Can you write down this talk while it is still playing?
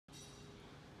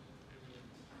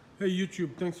Hey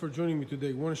YouTube, thanks for joining me today.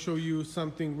 I want to show you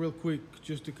something real quick,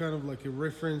 just to kind of like a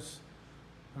reference.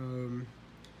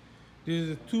 This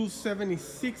is a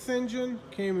 276 engine,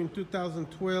 came in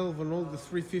 2012 on all the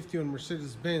 350 on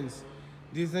Mercedes Benz.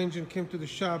 This engine came to the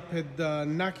shop, had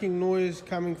knocking noise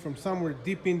coming from somewhere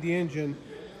deep in the engine.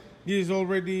 This is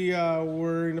already,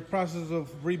 we're in the process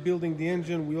of rebuilding the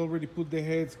engine. We already put the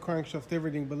heads, crankshaft,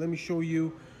 everything, but let me show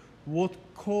you what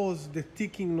caused the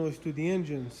ticking noise to the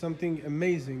engine. Something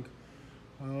amazing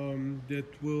that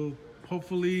will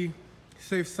hopefully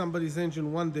save somebody's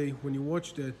engine one day when you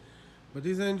watch that. But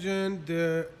this engine,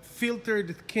 the filter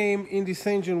that came in this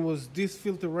engine was this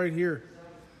filter right here.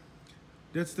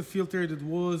 That's the filter that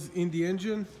was in the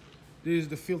engine. This is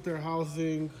the filter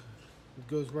housing. It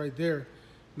goes right there.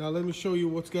 Now let me show you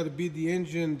what's got to be the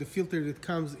engine, the filter that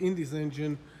comes in this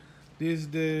engine. This is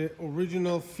the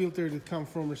original filter that comes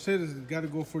from Mercedes that got to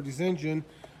go for this engine.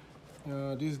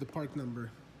 This is the part number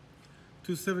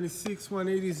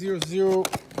 276-180-00.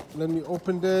 Let me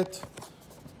open that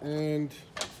and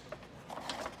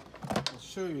I'll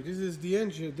show you. This is the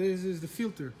engine, this is the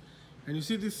filter. And you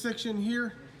see this section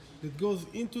here that goes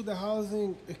into the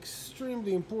housing,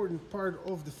 extremely important part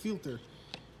of the filter.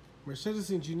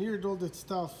 Mercedes engineered all that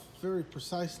stuff very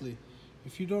precisely.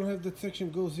 If you don't have that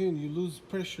section goes in, you lose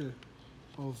pressure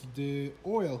of the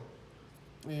oil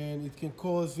and it can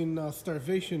cause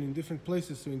starvation in different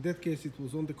places. So in that case, it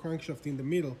was on the crankshaft in the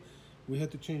middle. We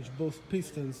had to change both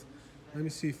pistons. Let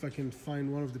me see if I can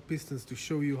find one of the pistons to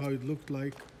show you how it looked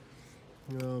like.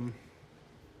 One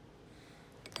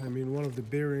of the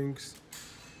bearings.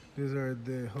 These are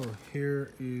the,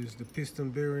 here is the piston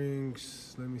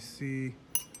bearings. Let me see.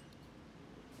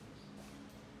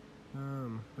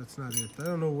 That's not it. I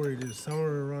don't know where it is.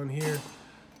 Somewhere around here.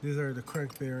 These are the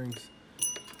crank bearings.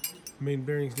 Main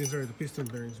bearings. These are the piston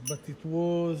bearings. But it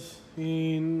was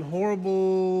in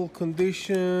horrible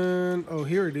condition. Oh,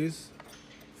 here it is.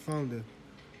 Found it.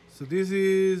 So this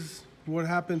is what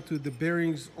happened to the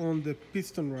bearings on the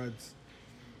piston rods.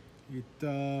 It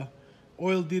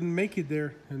oil didn't make it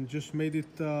there and just made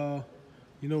it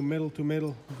metal to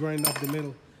metal, grind up the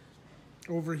metal,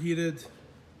 overheated,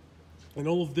 and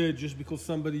all of that just because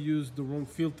somebody used the wrong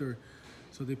filter.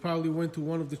 So they probably went to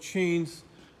one of the chains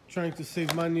trying to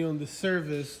save money on the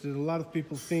service. That a lot of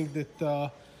people think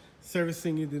that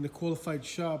servicing it in a qualified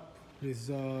shop is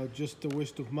just a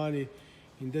waste of money.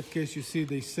 In that case, you see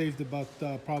they saved about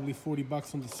probably 40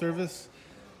 bucks on the service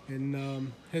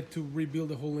and had to rebuild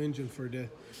the whole engine for that.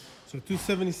 So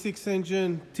 276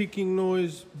 engine, ticking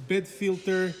noise, bad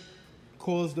filter,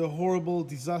 caused a horrible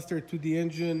disaster to the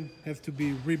engine, have to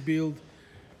be rebuilt.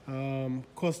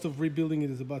 Cost of rebuilding it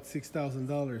is about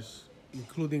 $6,000,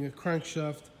 including a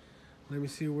crankshaft. Let me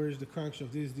see, where's the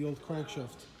crankshaft? This is the old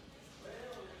crankshaft.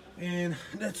 And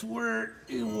that's where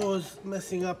it was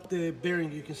messing up the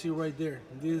bearing. You can see right there.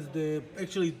 This is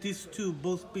actually these two,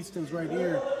 both pistons right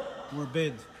here were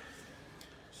bad.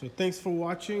 So thanks for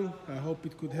watching. I hope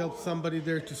it could help somebody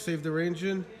there to save their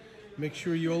engine. Make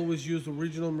sure you always use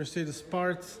original Mercedes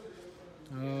parts.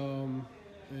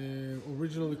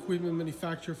 Original equipment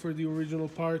manufacturer for the original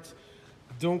parts.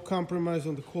 Don't compromise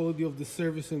on the quality of the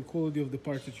service and quality of the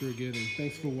parts that you're getting.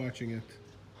 Thanks for watching it.